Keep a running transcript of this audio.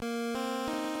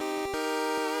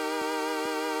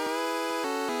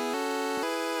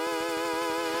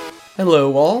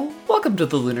Hello all, welcome to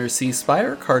the Lunar Sea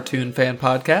Spire Cartoon Fan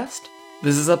Podcast.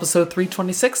 This is episode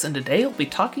 326, and today I'll be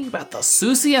talking about the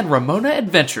Susie and Ramona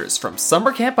adventures from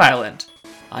Summer Camp Island.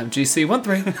 I'm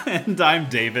GC13. And I'm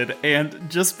David, and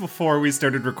just before we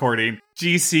started recording,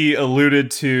 GC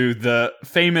alluded to the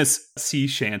famous sea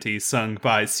shanty sung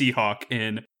by Seahawk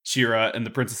in She-Ra and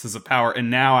the Princesses of Power,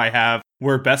 and now I have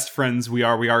We're Best Friends, We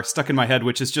Are stuck in my head,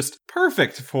 which is just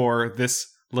perfect for this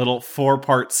little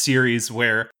 4-part series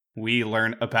where we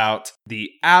learn about the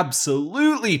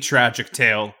absolutely tragic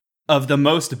tale of the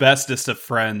most bestest of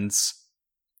friends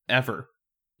ever.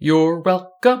 You're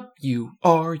welcome, you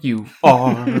are.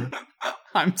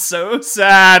 I'm so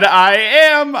sad. I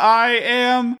am.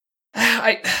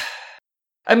 I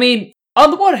mean,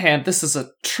 on the one hand, this is a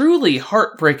truly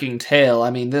heartbreaking tale.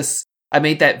 I made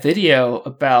that video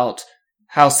about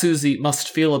how Susie must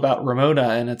feel about Ramona,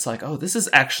 and it's like, oh, this is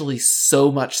actually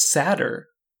so much sadder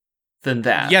than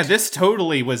that. Yeah, this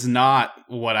totally was not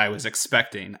what I was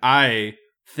expecting. I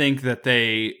think that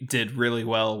they did really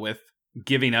well with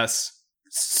giving us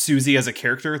Susie as a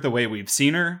character the way we've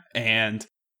seen her, and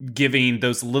giving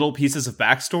those little pieces of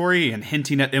backstory and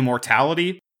hinting at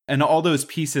immortality, and all those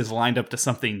pieces lined up to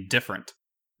something different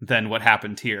than what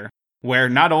happened here, where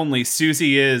not only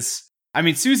Susie isn't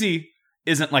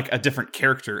like a different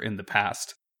character in the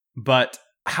past, but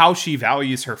how she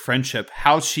values her friendship,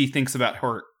 how she thinks about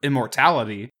her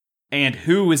immortality, and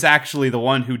who is actually the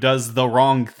one who does the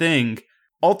wrong thing.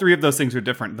 All three of those things are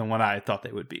different than what I thought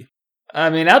they would be. I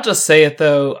mean, I'll just say it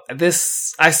though,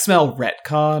 I smell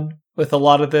retcon with a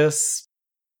lot of this.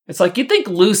 It's like, you'd think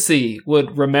Lucy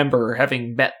would remember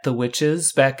having met the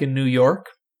witches back in New York,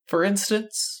 for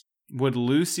instance. Would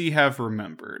Lucy have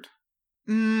remembered?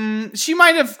 She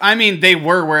might have. I mean, they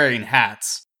were wearing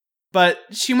hats, but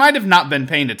she might have not been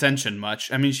paying attention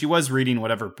much. I mean, she was reading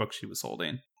whatever book she was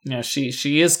holding. Yeah,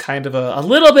 she is kind of a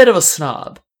little bit of a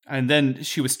snob. And then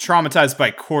she was traumatized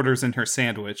by quarters in her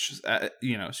sandwich.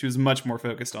 She was much more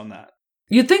focused on that.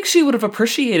 You'd think she would have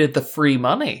appreciated the free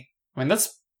money. I mean, that's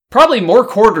probably more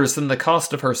quarters than the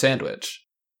cost of her sandwich.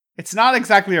 It's not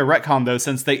exactly a retcon, though,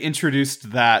 since they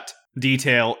introduced that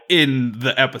detail in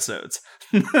the episodes.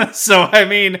 So, I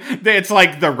mean, it's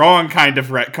like the wrong kind of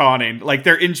retconning. Like,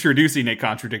 they're introducing a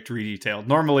contradictory detail.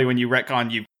 Normally, when you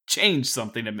retcon, you change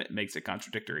something that makes it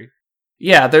contradictory.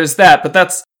 Yeah, there's that, but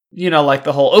that's, like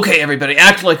the whole, okay, everybody,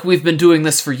 act like we've been doing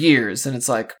this for years. And it's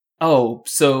like, oh,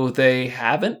 so they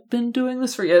haven't been doing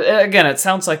this for years? Again, it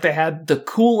sounds like they had the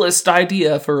coolest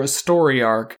idea for a story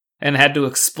arc and had to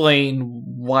explain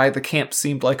why the camp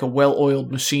seemed like a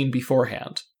well-oiled machine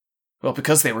beforehand. Well,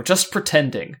 because they were just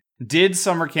pretending. Did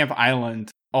Summer Camp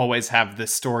Island always have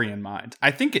this story in mind?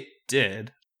 I think it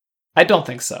did. I don't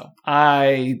think so.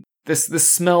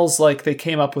 This smells like they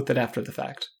came up with it after the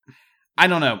fact. I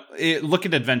don't know. Look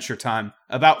at Adventure Time.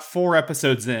 About 4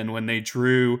 episodes in, when they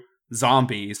drew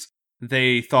zombies,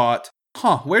 they thought,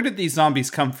 where did these zombies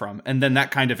come from? And then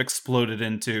that kind of exploded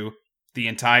into the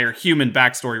entire human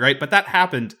backstory, right? But that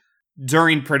happened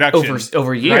during production.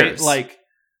 Over years. Right?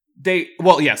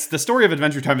 Yes, the story of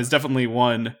Adventure Time is definitely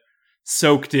one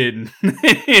soaked in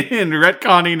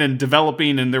retconning and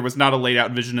developing, and there was not a laid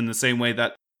out vision in the same way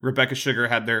that Rebecca Sugar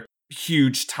had their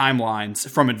huge timelines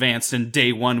from Advanced, and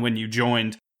day one when you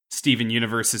joined Steven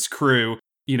Universe's crew,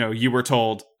 you were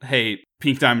told, hey,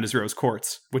 Pink Diamond is rose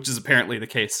quartz, which is apparently the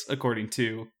case according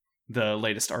to the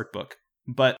latest art book.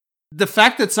 But the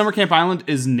fact that Summer Camp Island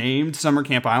is named Summer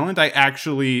Camp Island, I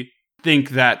actually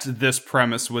think that this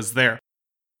premise was there.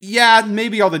 Yeah,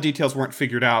 maybe all the details weren't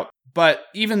figured out, but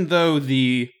even though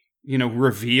the,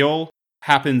 reveal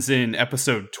happens in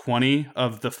episode 20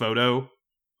 of the photo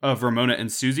of Ramona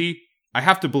and Susie, I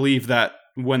have to believe that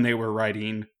when they were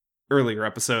writing earlier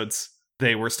episodes,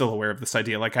 they were still aware of this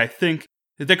idea. Like, I think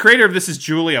the creator of this is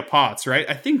Julia Potts, right?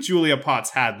 I think Julia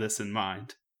Potts had this in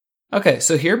mind. Okay,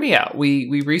 so hear me out.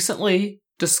 We recently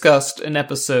discussed an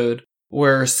episode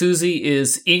where Susie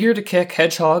is eager to kick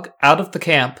Hedgehog out of the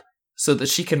camp so that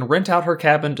she can rent out her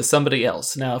cabin to somebody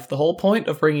else. Now, if the whole point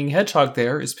of bringing Hedgehog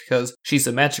there is because she's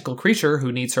a magical creature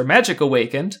who needs her magic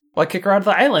awakened, why kick her out of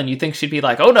the island? You'd think she'd be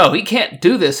like, oh no, he can't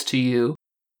do this to you.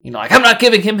 I'm not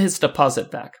giving him his deposit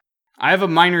back. I have a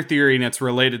minor theory, and it's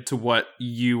related to what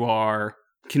you are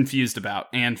confused about.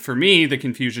 And for me, the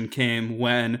confusion came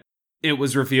when it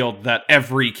was revealed that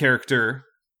every character,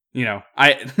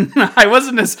 I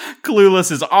wasn't as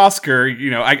clueless as Oscar,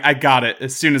 I got it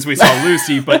as soon as we saw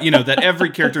Lucy, but, that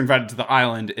every character invited to the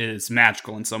island is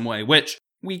magical in some way, which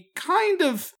we kind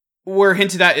of were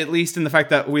hinted at least in the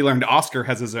fact that we learned Oscar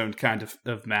has his own kind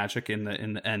of magic in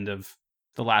the end of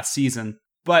the last season.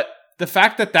 But the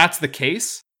fact that that's the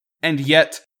case, and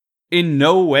yet in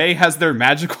no way has their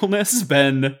magicalness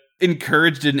been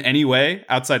encouraged in any way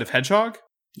outside of Hedgehog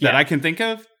that I can think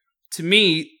of. To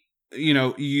me,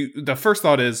 the first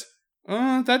thought is,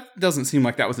 that doesn't seem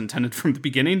like that was intended from the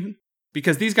beginning,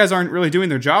 because these guys aren't really doing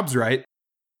their jobs right.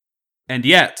 And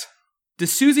yet,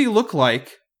 does Susie look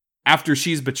like, after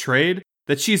she's betrayed,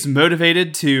 that she's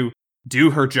motivated to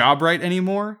do her job right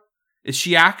anymore? Is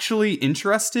she actually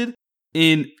interested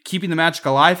in keeping the magic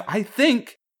alive? I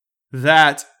think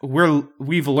that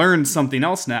we've learned something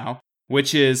else now,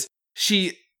 which is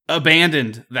she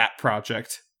abandoned that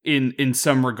project in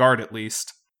some regard, at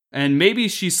least. And maybe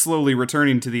she's slowly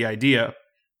returning to the idea,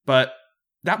 but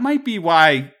that might be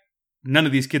why none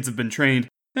of these kids have been trained,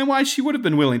 and why she would have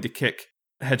been willing to kick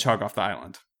Hedgehog off the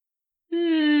island.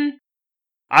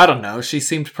 I don't know. She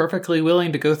seemed perfectly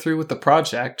willing to go through with the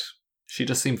project. She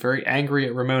just seemed very angry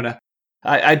at Ramona.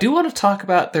 I do want to talk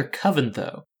about their coven,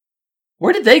 though.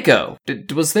 Where did they go?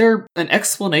 Was there an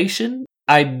explanation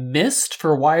I missed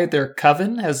for why their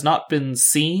coven has not been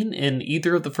seen in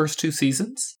either of the first 2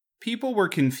 seasons? People were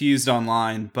confused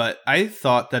online, but I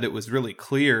thought that it was really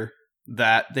clear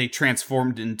that they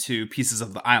transformed into pieces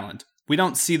of the island. We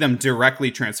don't see them directly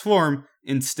transform.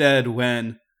 Instead,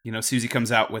 when, Susie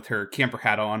comes out with her camper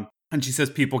hat on and she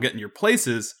says, people get in your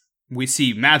places, we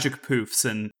see magic poofs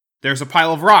and there's a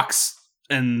pile of rocks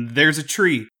and there's a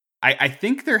tree. I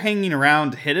think they're hanging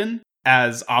around hidden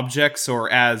as objects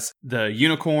or as the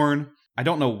unicorn. I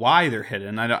don't know why they're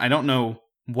hidden. I don't know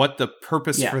what the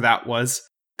purpose for that was.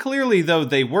 Clearly, though,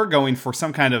 they were going for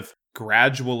some kind of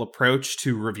gradual approach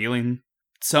to revealing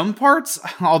some parts,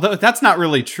 although that's not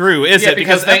really true, is it?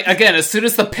 Because they, again, as soon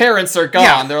as the parents are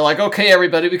gone, they're like, okay,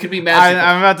 everybody, we can be magical.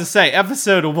 I'm about to say,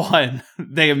 episode 1,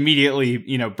 they immediately,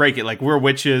 break it, like, we're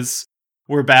witches,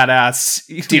 we're badass,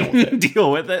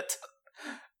 deal with it.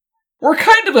 We're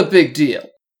kind of a big deal.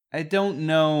 I don't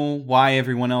know why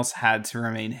everyone else had to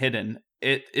remain hidden.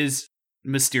 It is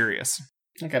mysterious.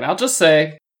 Okay, I'll just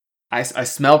say, I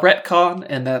smell retcon,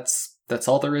 and that's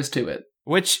all there is to it.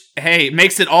 Which, hey,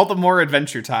 makes it all the more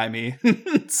Adventure Timey.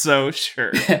 So,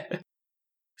 sure.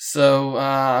 So,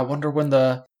 I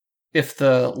wonder if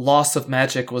the loss of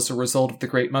magic was a result of the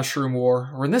Great Mushroom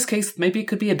War, or in this case, maybe it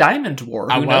could be a Diamond War.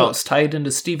 Who knows? Tied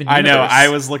into Steven Universe. I know, I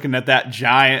was looking at that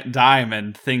giant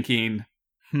diamond thinking,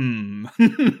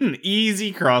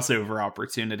 easy crossover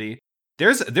opportunity.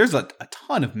 There's a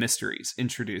ton of mysteries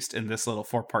introduced in this little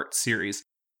 4-part series.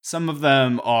 Some of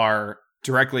them are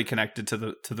directly connected to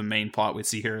the main plot we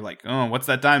see here, like, oh, what's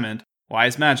that diamond? Why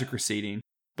is magic receding?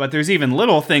 But there's even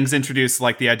little things introduced,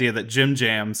 like the idea that Jim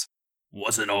Jams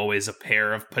wasn't always a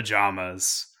pair of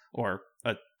pajamas, or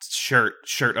a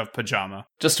shirt of pajama.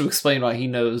 Just to explain why he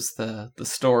knows the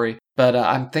story. But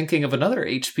I'm thinking of another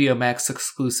HBO Max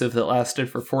exclusive that lasted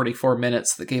for 44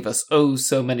 minutes that gave us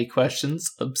so many questions.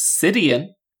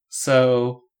 Obsidian.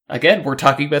 So, again, we're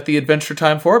talking about the Adventure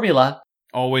Time formula.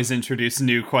 Always introduce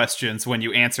new questions when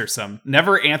you answer some.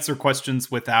 Never answer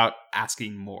questions without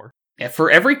asking more. Yeah,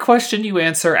 for every question you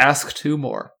answer, ask 2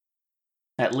 more.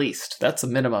 At least. That's a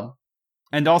minimum.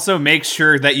 And also make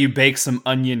sure that you bake some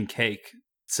onion cake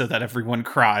so that everyone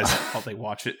cries while they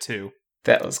watch it too.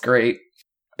 That was great.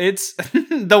 It's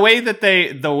the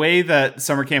way that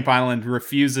Summer Camp Island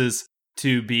refuses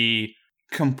to be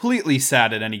completely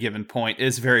sad at any given point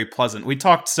is very pleasant. We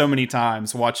talked so many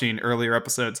times watching earlier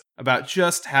episodes about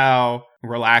just how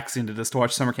relaxing it is to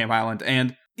watch Summer Camp Island,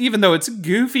 and even though it's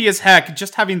goofy as heck,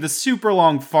 just having the super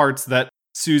long farts that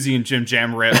Susie and Jim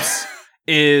Jam rips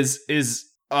is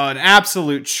an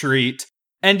absolute treat.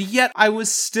 And yet I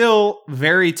was still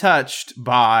very touched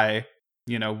by,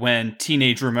 when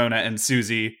teenage Ramona and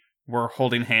Susie were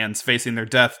holding hands facing their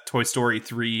death, Toy Story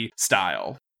 3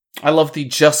 style. I love the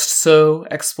just so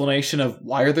explanation of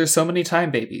why are there so many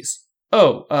time babies.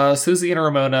 Susie and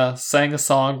Ramona sang a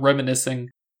song reminiscing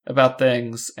about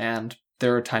things, and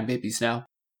there are time babies now.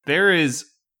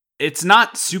 It's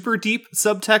not super deep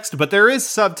subtext, but there is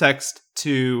subtext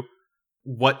to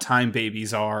what time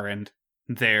babies are and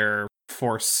their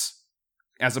force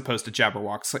as opposed to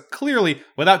Jabberwocks. Like, clearly,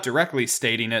 without directly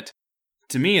stating it,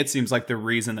 to me it seems like the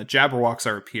reason that Jabberwocks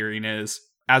are appearing is,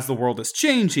 as the world is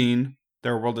changing,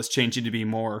 their world is changing to be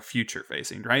more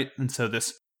future-facing, right? And so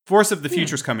this force of the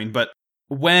future is coming, but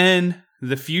when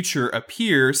the future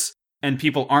appears and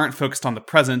people aren't focused on the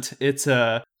present, it's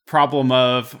a problem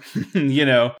of,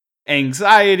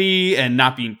 anxiety and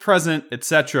not being present,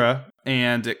 etc.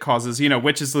 And it causes,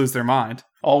 witches lose their mind.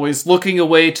 Always looking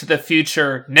away to the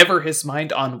future, never his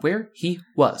mind on where he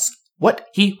was, what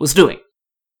he was doing.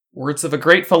 Words of a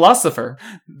great philosopher.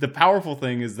 The powerful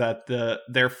thing is that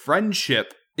their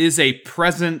friendship is a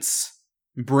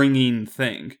presence-bringing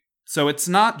thing. So it's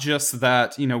not just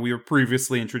that, we were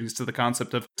previously introduced to the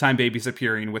concept of time babies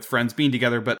appearing with friends being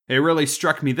together, but it really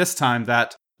struck me this time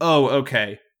that, oh,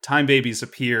 okay, time babies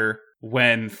appear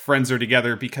when friends are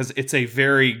together because it's a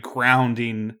very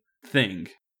grounding thing.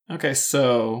 Okay,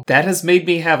 so that has made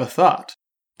me have a thought.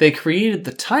 They created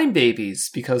the time babies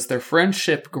because their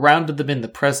friendship grounded them in the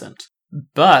present.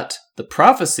 But the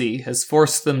prophecy has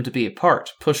forced them to be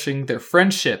apart, pushing their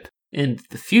friendship into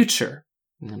the future.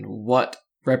 And what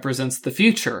represents the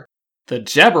future? The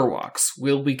Jabberwocks.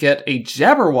 Will we get a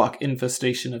Jabberwock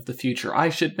infestation of the future? I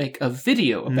should make a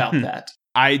video about that.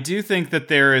 I do think that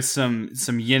there is some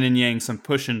yin and yang, some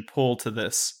push and pull to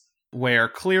this, where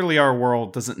clearly our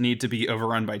world doesn't need to be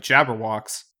overrun by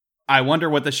Jabberwocks. I wonder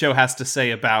what the show has to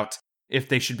say about if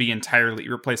they should be entirely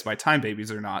replaced by time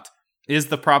babies or not. Is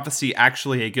the prophecy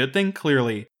actually a good thing?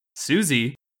 Clearly,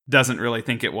 Susie doesn't really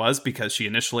think it was because she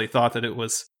initially thought that it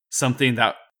was something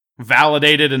that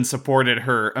validated and supported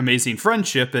her amazing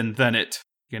friendship, and then it,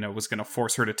 was going to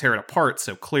force her to tear it apart,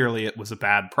 so clearly it was a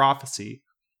bad prophecy.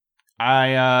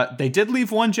 They did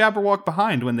leave one Jabberwock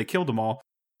behind when they killed them all,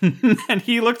 and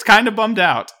he looked kind of bummed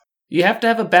out. You have to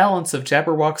have a balance of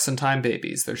Jabberwocks and time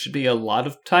babies. There should be a lot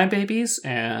of time babies,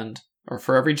 or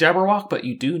for every Jabberwock, but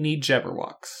you do need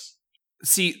Jabberwocks.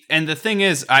 See, and the thing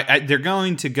is, they're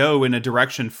going to go in a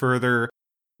direction further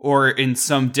or in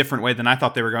some different way than I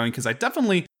thought they were going, because I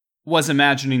definitely was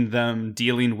imagining them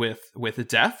dealing with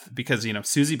death, because,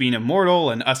 Susie being immortal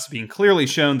and us being clearly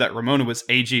shown that Ramona was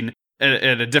aging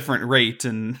at a different rate,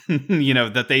 and,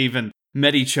 that they even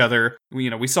met each other.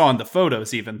 We saw in the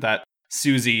photos even that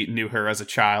Susie knew her as a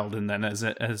child and then as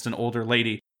an older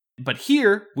lady. But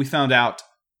here, we found out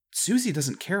Susie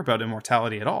doesn't care about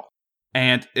immortality at all.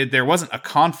 And there wasn't a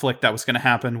conflict that was going to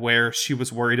happen where she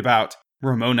was worried about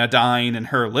Ramona dying and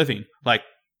her living. Like,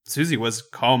 Susie was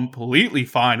completely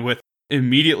fine with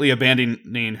immediately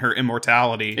abandoning her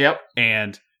immortality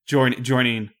and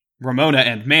joining Ramona.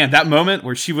 And man, that moment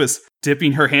where she was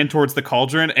dipping her hand towards the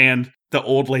cauldron and the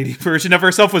old lady version of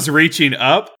herself was reaching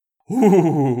up.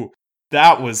 Ooh,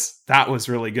 that was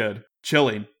really good.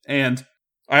 Chilling. And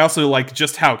I also like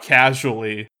just how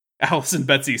casually Alice and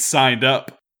Betsy signed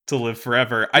up to live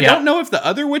forever. I don't know if the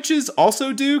other witches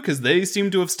also do, because they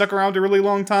seem to have stuck around a really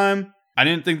long time. I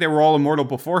didn't think they were all immortal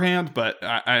beforehand, but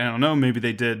I don't know, maybe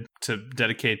they did to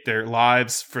dedicate their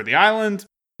lives for the island.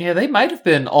 Yeah, they might have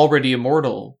been already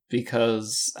immortal,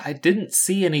 because I didn't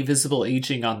see any visible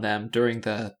aging on them during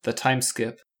the time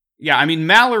skip. Yeah, I mean,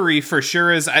 Mallory for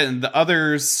sure is, and the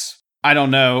others, I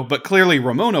don't know, but clearly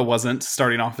Ramona wasn't,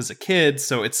 starting off as a kid,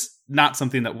 so it's not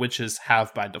something that witches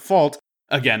have by default.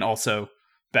 Again, also,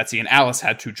 Betsy and Alice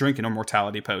had to drink an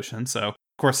immortality potion, so, of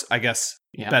course, I guess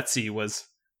Betsy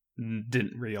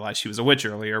didn't realize she was a witch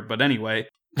earlier, but anyway.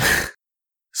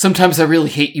 Sometimes I really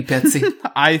hate you, Betsy.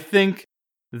 I think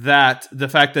that the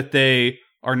fact that they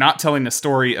are not telling a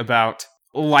story about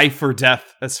life or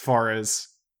death as far as,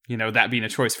 that being a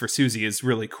choice for Susie is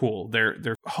really cool.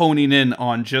 They're honing in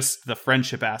on just the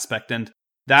friendship aspect, and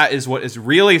that is what is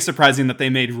really surprising, that they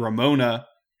made Ramona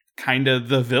kind of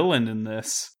the villain in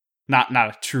this. Not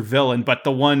a true villain, but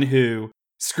the one who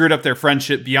screwed up their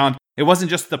friendship beyond. It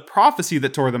wasn't just the prophecy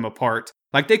that tore them apart.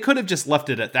 Like, they could have just left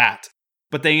it at that.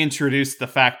 But they introduced the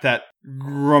fact that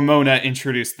Ramona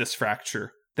introduced this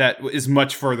fracture that is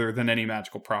much further than any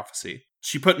magical prophecy.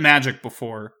 She put magic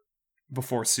before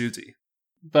Susie.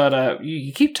 But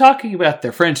you keep talking about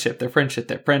their friendship,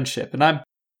 and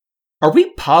are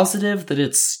we positive that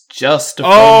it's just a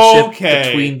friendship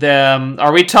between them?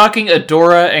 Are we talking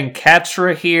Adora and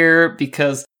Catra here?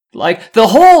 Because, the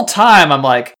whole time I'm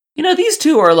like, these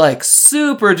two are,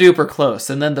 super duper close.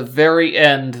 And then the very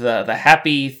end, the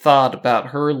happy thought about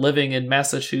her living in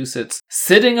Massachusetts,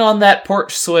 sitting on that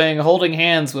porch swing, holding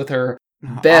hands with her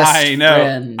best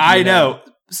friend. I know.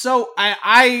 So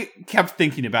I kept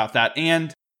thinking about that,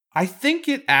 and I think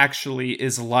it actually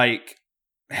is like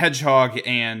Hedgehog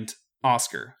and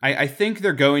Oscar. I think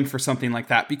they're going for something like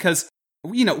that, because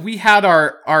we had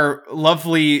our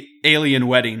lovely alien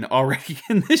wedding already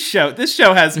in this show. This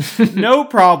show has no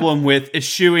problem with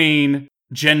eschewing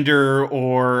gender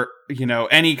or,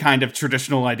 any kind of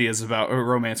traditional ideas about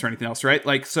romance or anything else,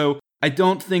 right? So I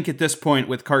don't think at this point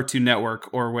with Cartoon Network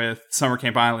or with Summer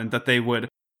Camp Island that they would,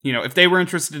 if they were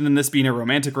interested in this being a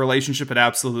romantic relationship, it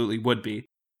absolutely would be.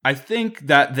 I think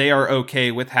that they are okay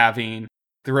with having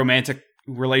the romantic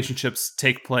relationships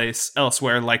take place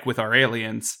elsewhere, like with our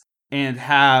aliens, and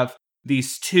have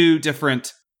these two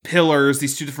different pillars,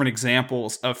 these two different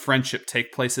examples of friendship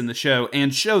take place in the show,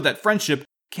 and show that friendship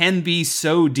can be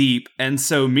so deep and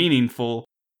so meaningful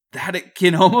that it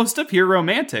can almost appear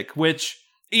romantic, which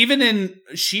even in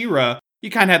She-Ra, you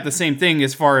kind of had the same thing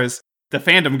as far as the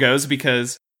fandom goes,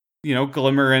 because, you know,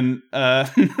 Glimmer and,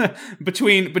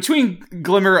 between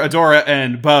Glimmer, Adora,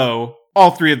 and Bow,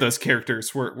 all three of those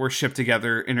characters were shipped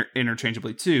together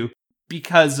interchangeably too,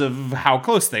 because of how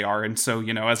close they are. And so,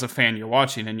 you know, as a fan, you're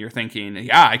watching and you're thinking,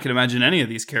 yeah, I can imagine any of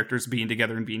these characters being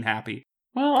together and being happy.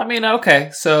 Well, I mean, okay,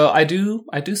 so I do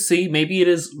see maybe it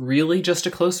is really just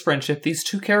a close friendship. These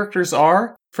two characters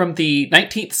are from the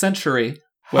 19th century.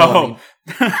 Well,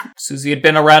 I mean, Susie had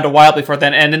been around a while before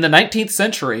then, and in the 19th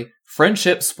century,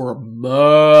 friendships were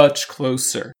much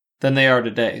closer than they are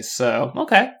today. So,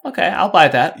 okay, I'll buy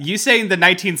that. You saying the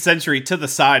 19th century to the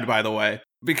side, by the way,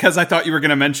 because I thought you were going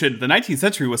to mention the 19th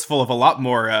century was full of a lot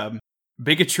more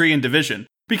bigotry and division.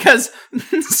 Because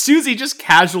Susie just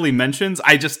casually mentions,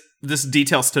 this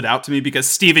detail stood out to me because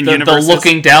Steven Universe... The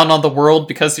looking down on the world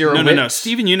because you're a witch? No.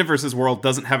 Steven Universe's world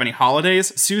doesn't have any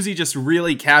holidays. Susie just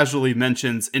really casually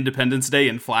mentions Independence Day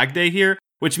and Flag Day here,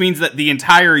 which means that the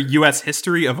entire U.S.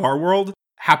 history of our world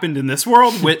happened in this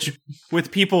world, which,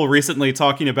 with people recently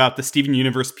talking about the Steven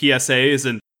Universe PSAs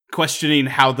and questioning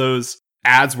how those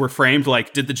ads were framed,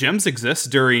 like, did the gems exist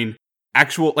during...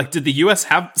 did the U.S.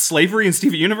 have slavery in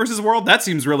Steven Universe's world? That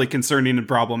seems really concerning and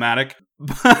problematic.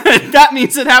 But that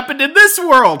means it happened in this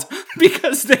world,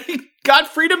 because they got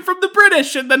freedom from the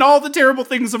British, and then all the terrible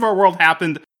things of our world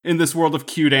happened in this world of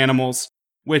cute animals,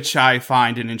 which I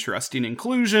find an interesting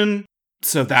inclusion.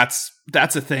 So that's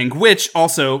a thing, which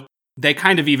also, they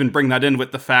kind of even bring that in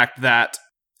with the fact that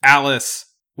Alice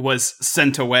was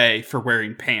sent away for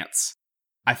wearing pants.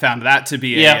 I found that to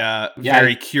be a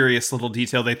very curious little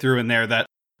detail they threw in there that,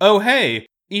 oh, hey,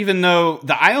 even though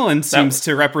the island seems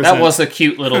to represent... That was a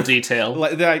cute little detail.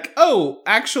 Like, oh,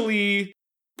 actually,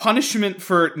 punishment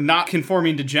for not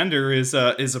conforming to gender is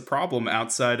a problem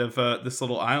outside of this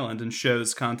little island and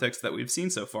shows context that we've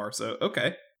seen so far. So,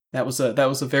 okay. That was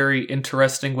a very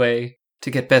interesting way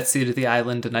to get Betsy to the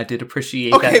island, and I did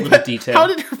appreciate that little detail. How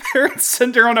did her parents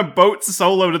send her on a boat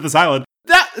solo to this island?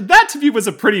 That to me was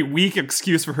a pretty weak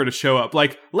excuse for her to show up.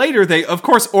 Like, later they, of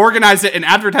course, organized it and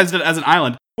advertised it as an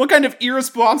island. What kind of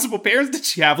irresponsible parents did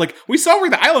she have? Like, we saw where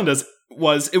the island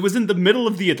was. It was in the middle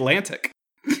of the Atlantic.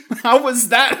 How was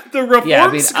that the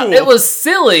reform school? It was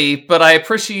silly, but I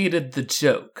appreciated the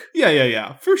joke.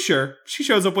 Yeah, for sure. She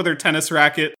shows up with her tennis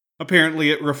racket.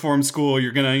 Apparently at reform school,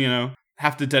 you're gonna,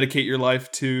 have to dedicate your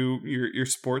life to your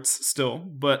sports still.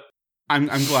 But I'm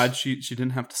glad she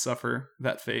didn't have to suffer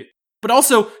that fate. But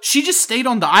also, she just stayed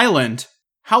on the island.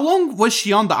 How long was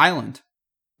she on the island?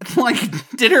 Like,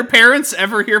 did her parents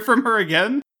ever hear from her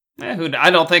again?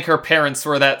 I don't think her parents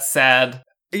were that sad.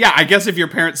 Yeah, I guess if your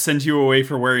parents send you away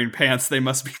for wearing pants, they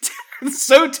must be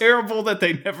so terrible that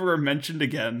they never are mentioned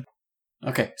again.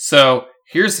 Okay, so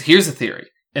here's a theory.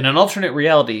 In an alternate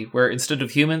reality where instead of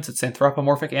humans, it's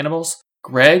anthropomorphic animals,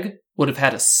 Greg would have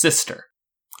had a sister.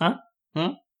 Huh?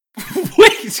 Wait,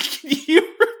 can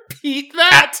you repeat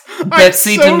that?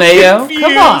 Betsy DeMayo?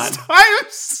 Come on. I am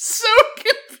so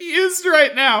confused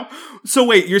right now. So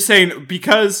wait, you're saying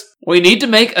because... We need to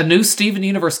make a new Steven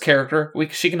Universe character.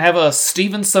 She can have a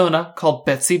Steven Sona called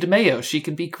Betsy DeMayo. She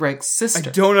can be Greg's sister.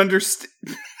 I don't understand.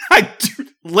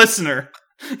 Listener,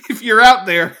 if you're out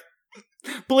there,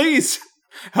 please...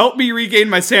 help me regain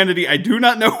my sanity. I do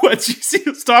not know what she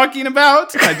was talking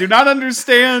about. I do not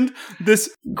understand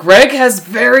this. Greg has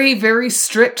very, very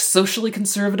strict socially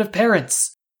conservative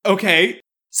parents. Okay.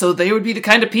 So they would be the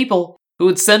kind of people who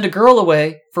would send a girl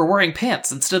away for wearing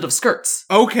pants instead of skirts.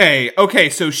 Okay.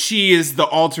 So she is the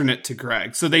alternate to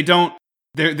Greg. So they don't...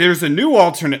 There's a new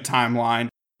alternate timeline.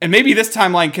 And maybe this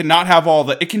timeline cannot have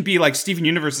it can be like Steven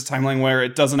Universe's timeline where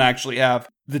it doesn't actually have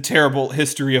the terrible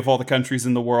history of all the countries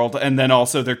in the world. And then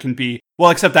also there can be,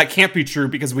 except that can't be true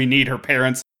because we need her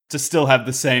parents to still have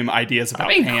the same ideas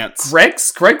about pants.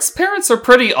 Greg's parents are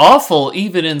pretty awful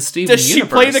even in Steven Universe. Does she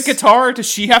play the guitar? Does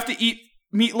she have to eat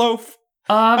meatloaf?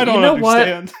 I don't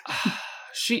understand.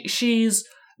 What?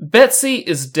 Betsy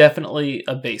is definitely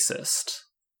a bassist,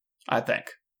 I think.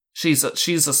 She's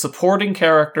a supporting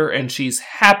character, and she's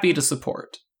happy to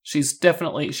support. She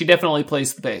definitely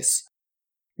plays the bass.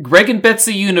 Greg and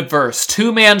Betsy Universe,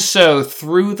 2-man show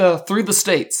through the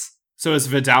states. So is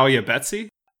Vidalia Betsy?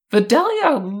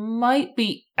 Vidalia might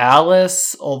be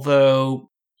Alice, although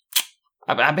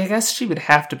I guess she would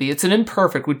have to be. It's an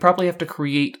imperfect. We'd probably have to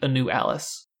create a new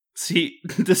Alice. See,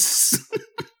 this...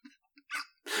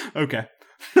 Okay.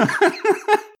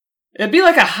 It'd be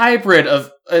like a hybrid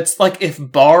of... It's like if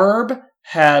Barb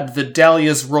had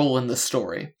Vidalia's role in the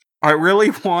story. I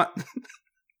really want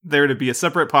there to be a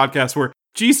separate podcast where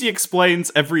GC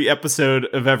explains every episode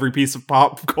of every piece of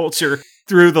pop culture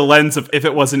through the lens of if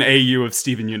it was an AU of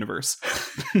Steven Universe.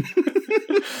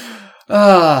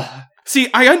 See,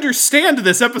 I understand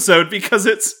this episode because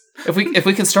it's... If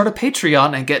we can start a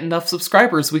Patreon and get enough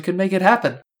subscribers, we can make it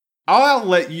happen. I'll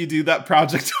let you do that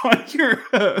project on your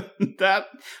that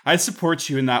I support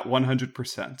you in that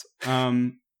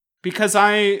 100%. Because I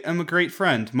am a great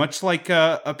friend, much like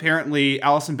apparently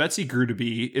Alice and Betsy grew to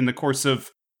be in the course of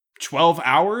 12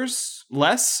 hours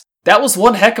less. That was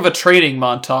one heck of a training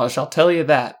montage, I'll tell you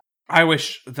that. I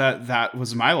wish that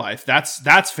was my life.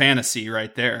 That's fantasy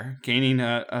right there. Gaining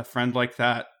a friend like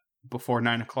that before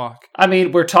 9 o'clock. I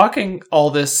mean, we're talking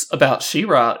all this about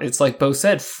She-Ra. It's like Bo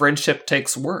said, friendship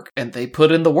takes work, and they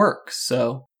put in the work.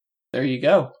 So there you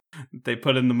go. They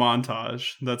put in the montage.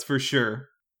 That's for sure.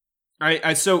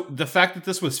 So the fact that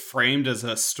this was framed as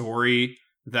a story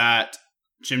that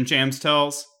Jim Jams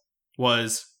tells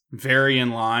was very in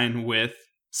line with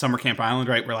Summer Camp Island,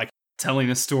 right? We're like telling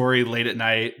a story late at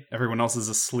night. Everyone else is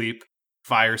asleep.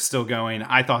 Fire's still going.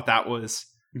 I thought that was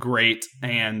great.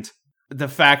 And the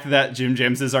fact that Jim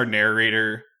Jams is our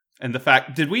narrator, and the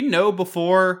fact, did we know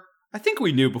before? I think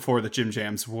we knew before that Jim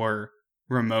Jams wore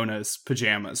Ramona's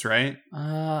pajamas, right?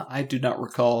 I do not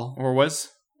recall. Or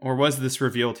was this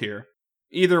revealed here?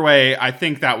 Either way, I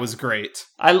think that was great.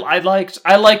 I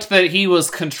liked that he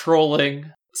was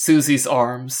controlling Susie's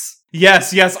arms.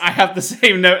 Yes, I have the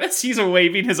same note. As he's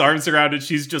waving his arms around and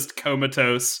she's just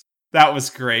comatose. That was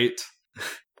great.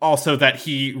 Also, that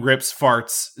he rips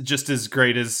farts just as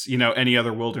great as, any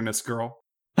other wilderness girl.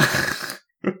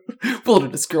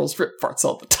 Wilderness girls rip farts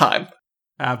all the time.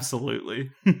 Absolutely.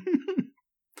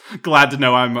 Glad to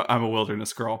know I'm a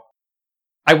wilderness girl.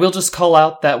 I will just call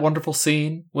out that wonderful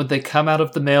scene when they come out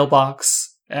of the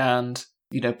mailbox and,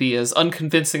 be as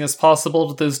unconvincing as possible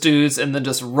to those dudes and then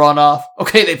just run off.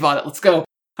 Okay, they bought it. Let's go.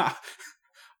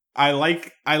 I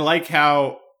like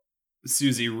how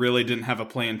Susie really didn't have a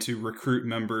plan to recruit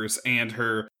members, and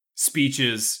her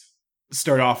speeches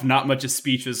start off not much as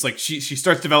speeches. Like she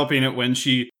starts developing it when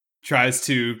she tries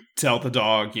to tell the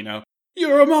dog,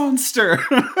 you're a monster.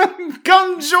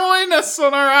 Come join us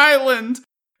on our island.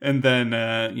 And then,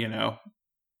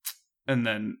 and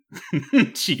then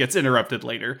she gets interrupted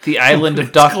later. The island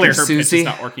of Dr. Susie. Susie. It's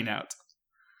not working out.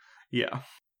 Yeah.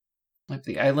 Like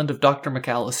the island of Dr.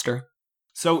 McAllister.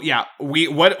 So yeah,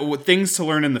 what things to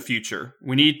learn in the future?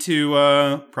 We need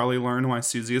to probably learn why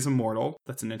Susie is immortal.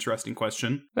 That's an interesting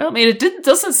question. Well, I mean, it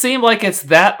doesn't seem like it's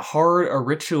that hard a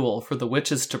ritual for the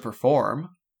witches to perform.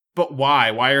 But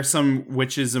why? Why are some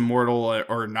witches immortal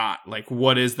or not? Like,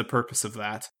 what is the purpose of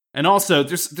that? And also,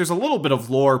 there's a little bit of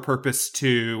lore purpose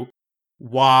to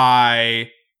why.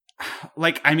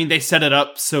 Like, I mean, they set it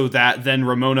up so that then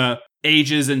Ramona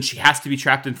ages and she has to be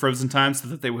trapped in frozen time so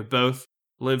that they would both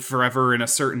live forever in a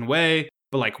certain way,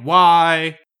 but like,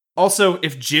 why? Also,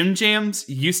 if Jim Jams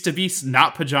used to be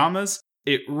not pajamas,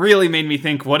 it really made me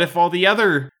think, what if all the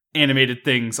other animated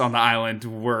things on the island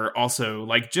were also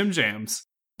like Jim Jams?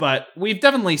 But we've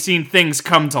definitely seen things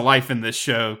come to life in this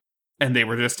show, and they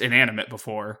were just inanimate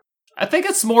before. I think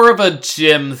it's more of a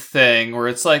Jim thing, where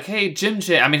it's like, hey, Jim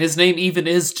Jams, I mean, his name even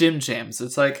is Jim Jams.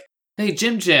 It's like, hey,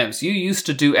 Jim Jams, you used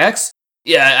to do X?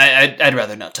 Yeah, I'd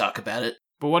rather not talk about it.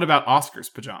 But what about Oscar's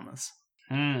pajamas?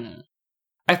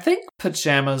 I think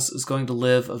Pajamas is going to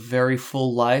live a very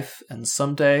full life, and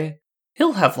someday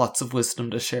he'll have lots of wisdom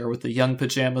to share with the young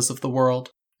Pajamas of the world.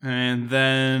 And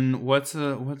then what's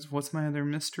my other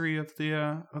mystery of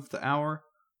the hour?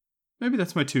 Maybe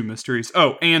that's my two mysteries.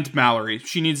 Oh, and Mallory.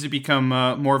 She needs to become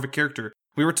more of a character.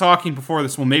 We were talking before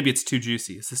this. Well, maybe it's too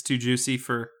juicy. Is this too juicy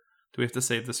for? Do we have to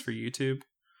save this for YouTube?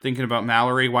 Thinking about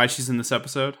Mallory, why she's in this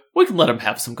episode. We can let him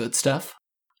have some good stuff.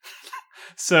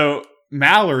 So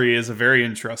Mallory is a very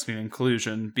interesting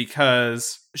inclusion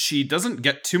because she doesn't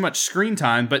get too much screen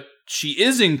time, but she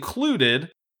is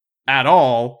included at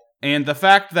all. And the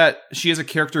fact that she is a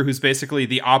character who's basically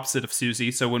the opposite of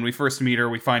Susie. So when we first meet her,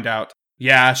 we find out,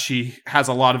 yeah, she has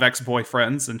a lot of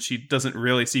ex-boyfriends and she doesn't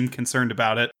really seem concerned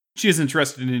about it. She is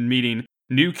interested in meeting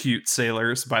new cute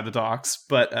sailors by the docks,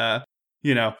 but, and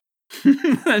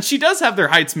she does have their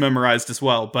heights memorized as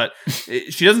well, but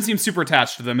she doesn't seem super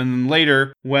attached to them. And then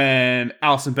later, when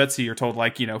Alice and Betsy are told,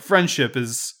 friendship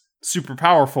is super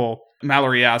powerful,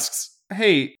 Mallory asks,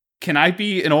 hey, can I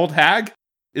be an old hag?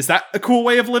 Is that a cool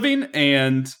way of living?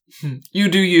 And you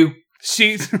do you.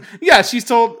 She's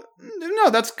told, no,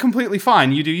 that's completely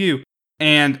fine. You do you.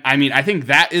 And I mean, I think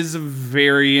that is a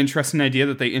very interesting idea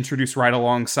that they introduce right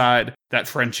alongside that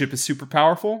friendship is super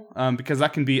powerful, because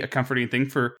that can be a comforting thing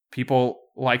for people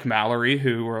like Mallory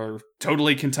who are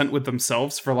totally content with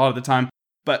themselves for a lot of the time.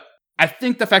 But I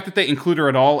think the fact that they include her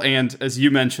at all, and as you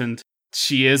mentioned,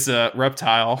 she is a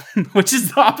reptile, which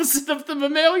is the opposite of the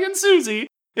mammalian Susie,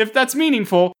 if that's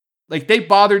meaningful. Like, they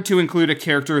bothered to include a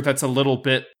character that's a little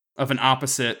bit of an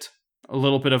opposite, a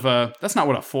little bit of a... That's not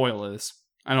what a foil is.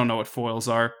 I don't know what foils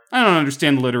are. I don't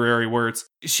understand literary words.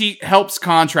 She helps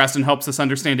contrast and helps us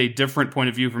understand a different point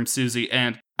of view from Susie,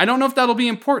 and I don't know if that'll be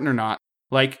important or not.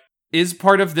 Like, is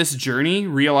part of this journey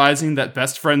realizing that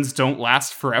best friends don't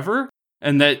last forever?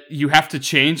 And that you have to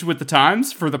change with the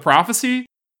times for the prophecy?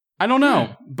 I don't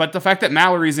know. But the fact that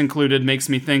Mallory's included makes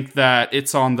me think that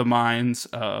it's on the minds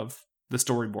of the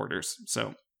storyboarders.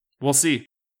 So, we'll see.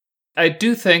 I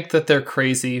do think that they're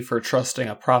crazy for trusting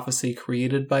a prophecy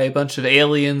created by a bunch of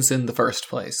aliens in the first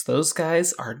place. Those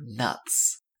guys are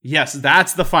nuts. Yes,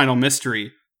 that's the final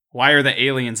mystery. Why are the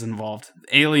aliens involved?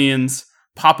 Aliens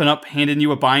popping up, handing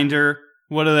you a binder.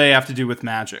 What do they have to do with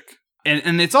magic?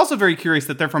 And it's also very curious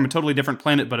that they're from a totally different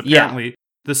planet, but apparently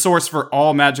the source for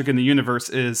all magic in the universe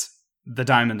is the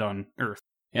diamond on Earth.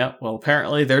 Yeah, well,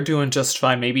 apparently they're doing just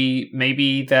fine.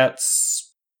 Maybe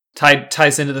that's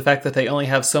ties into the fact that they only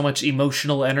have so much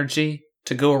emotional energy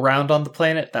to go around on the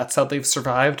planet. That's how they've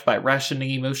survived, by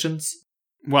rationing emotions.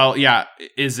 Well, yeah,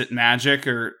 is it magic,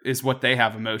 or is what they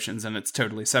have emotions and it's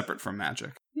totally separate from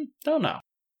magic? Don't know.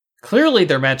 Clearly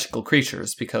they're magical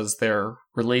creatures because they're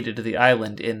related to the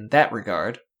island in that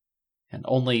regard. And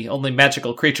only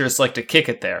magical creatures like to kick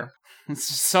it there.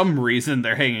 Some reason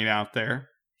they're hanging out there.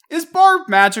 Is Barb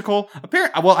magical?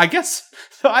 Well, I guess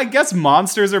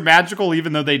monsters are magical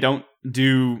even though they don't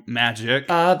do magic.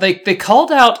 They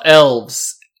called out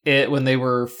elves when they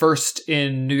were first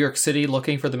in New York City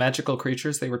looking for the magical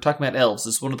creatures. They were talking about elves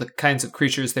as one of the kinds of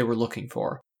creatures they were looking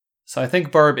for. So I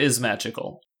think Barb is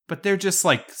magical. But they're just,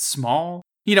 like, small.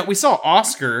 You know, we saw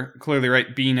Oscar, clearly,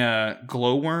 right, being a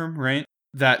glowworm, right?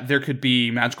 That there could be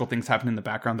magical things happening in the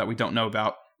background that we don't know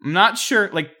about. I'm not sure.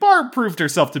 Like, Barb proved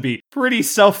herself to be pretty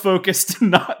self-focused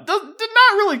and did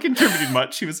not really contribute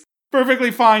much. She was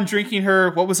perfectly fine drinking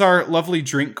her... What was our lovely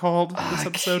drink called this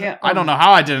episode? I don't know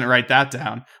how I didn't write that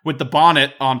down. With the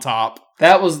bonnet on top.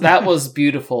 That was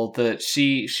beautiful, that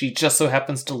she just so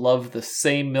happens to love the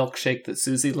same milkshake that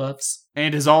Susie loves.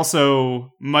 And is also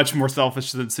much more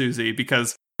selfish than Susie,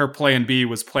 because her plan B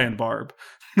was Plan Barb.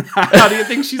 How do you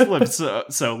think she's lived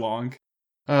so long?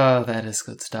 Oh, that is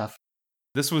good stuff.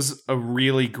 This was a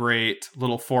really great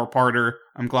little 4-parter.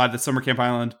 I'm glad that Summer Camp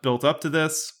Island built up to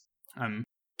this. I'm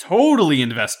totally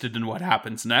invested in what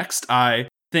happens next. I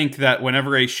think that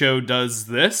whenever a show does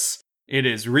this, it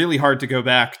is really hard to go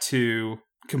back to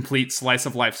complete slice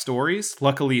of life stories.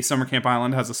 Luckily, Summer Camp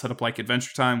Island has a setup like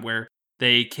Adventure Time where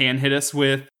they can hit us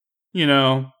with, you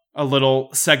know, a little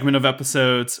segment of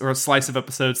episodes or a slice of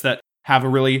episodes that have a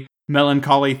really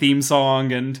melancholy theme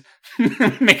song and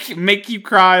make you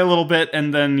cry a little bit,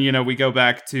 and then, you know, we go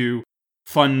back to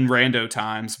fun rando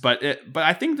times. But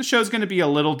I think the show's going to be a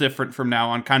little different from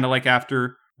now on, kind of like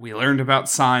after we learned about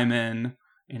Simon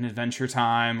in Adventure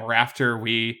Time, or after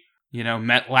we, you know,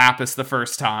 met Lapis the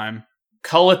first time.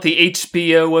 Call it the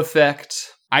HBO effect.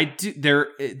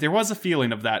 There was a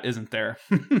feeling of that, isn't there?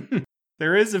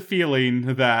 There is a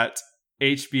feeling that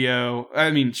HBO...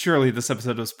 I mean, surely this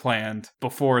episode was planned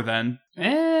before then.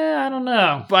 I don't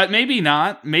know. But maybe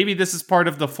not. Maybe this is part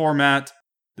of the format.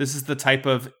 This is the type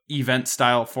of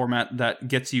event-style format that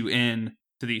gets you in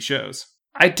to these shows.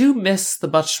 I do miss the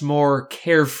much more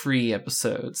carefree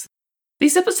episodes.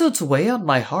 These episodes weigh on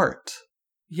my heart.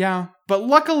 Yeah, but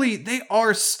luckily they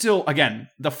are still... Again,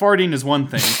 the farting is one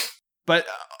thing. But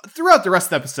throughout the rest of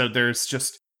the episode, there's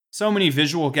just so many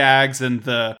visual gags, and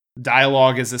the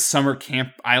dialogue is as Summer Camp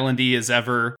Island-y as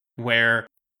ever, where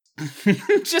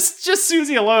just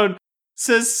Susie alone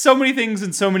says so many things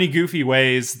in so many goofy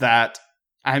ways that,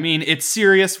 I mean, it's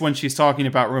serious when she's talking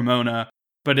about Ramona,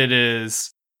 but it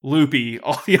is loopy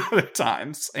all the other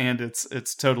times, and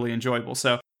it's totally enjoyable.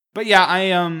 So, but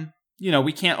yeah, you know,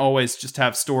 we can't always just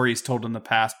have stories told in the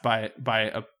past by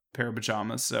a pair of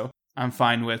pajamas, so I'm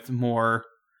fine with more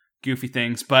goofy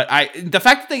things. But the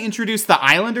fact that they introduced the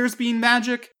Islanders being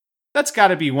magic, that's got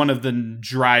to be one of the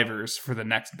drivers for the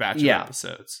next batch of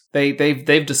episodes.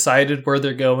 They've decided where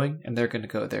they're going, and they're going to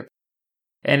go there.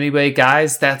 Anyway,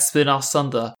 guys, that's been us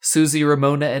on the Susie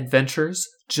Ramona Adventures.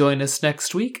 Join us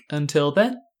next week. Until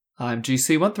then, I'm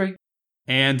GC13.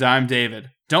 And I'm David.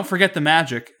 Don't forget the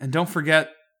magic, and don't forget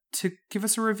to give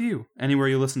us a review anywhere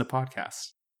you listen to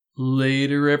podcasts.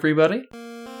 Later, everybody.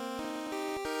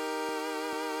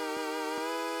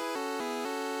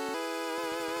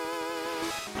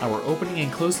 Our opening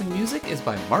and closing music is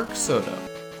by Mark Soto.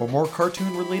 For more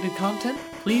cartoon-related content,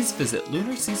 please visit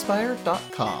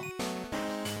LunarSeaspire.com.